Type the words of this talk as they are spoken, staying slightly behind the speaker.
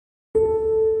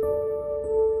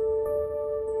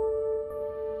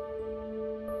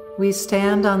We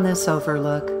stand on this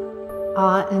overlook,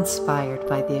 awe-inspired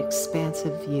by the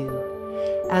expansive view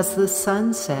as the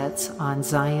sun sets on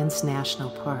Zion's National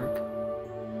Park.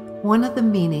 One of the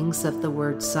meanings of the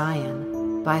word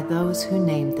Zion by those who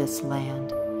named this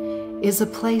land is a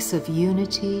place of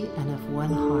unity and of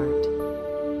one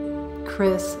heart.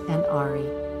 Chris and Ari,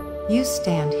 you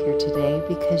stand here today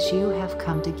because you have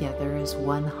come together as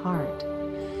one heart.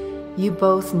 You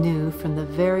both knew from the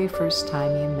very first time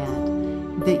you met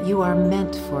that you are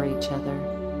meant for each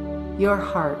other. Your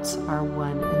hearts are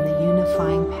one in the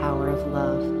unifying power of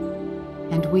love,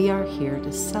 and we are here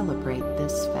to celebrate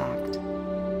this fact.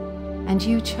 And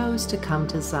you chose to come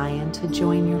to Zion to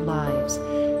join your lives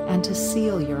and to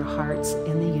seal your hearts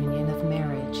in the union of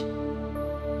marriage.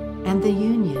 And the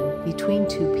union between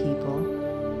two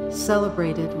people,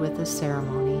 celebrated with a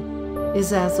ceremony,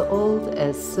 is as old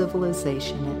as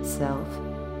civilization itself.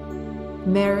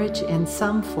 Marriage in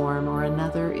some form or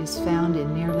another is found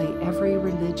in nearly every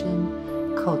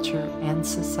religion, culture, and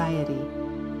society.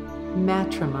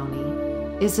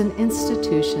 Matrimony is an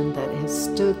institution that has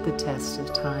stood the test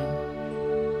of time,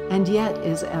 and yet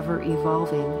is ever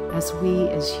evolving as we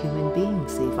as human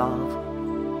beings evolve.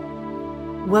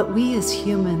 What we as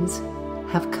humans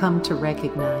have come to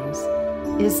recognize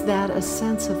is that a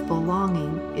sense of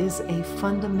belonging is a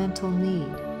fundamental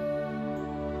need.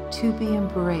 To be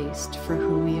embraced for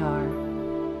who we are,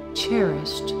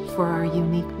 cherished for our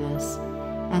uniqueness,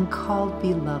 and called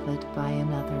beloved by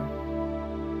another.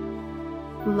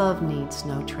 Love needs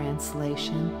no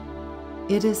translation.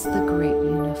 It is the great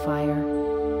unifier.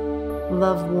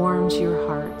 Love warms your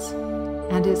hearts,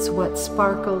 and it's what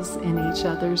sparkles in each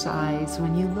other's eyes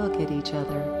when you look at each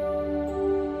other.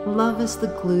 Love is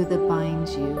the glue that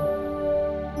binds you.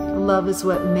 Love is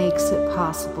what makes it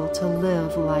possible to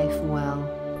live life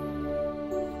well.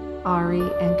 Ari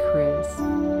and Chris,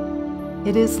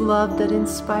 it is love that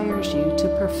inspires you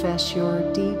to profess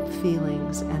your deep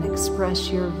feelings and express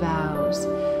your vows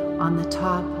on the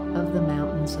top of the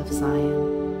mountains of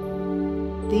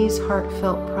Zion. These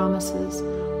heartfelt promises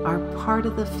are part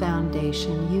of the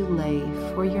foundation you lay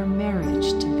for your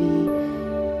marriage to be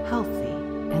healthy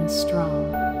and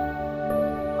strong.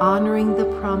 Honoring the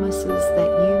promises that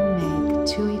you make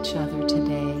to each other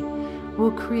today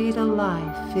will create a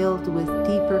life filled with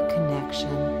deeper connection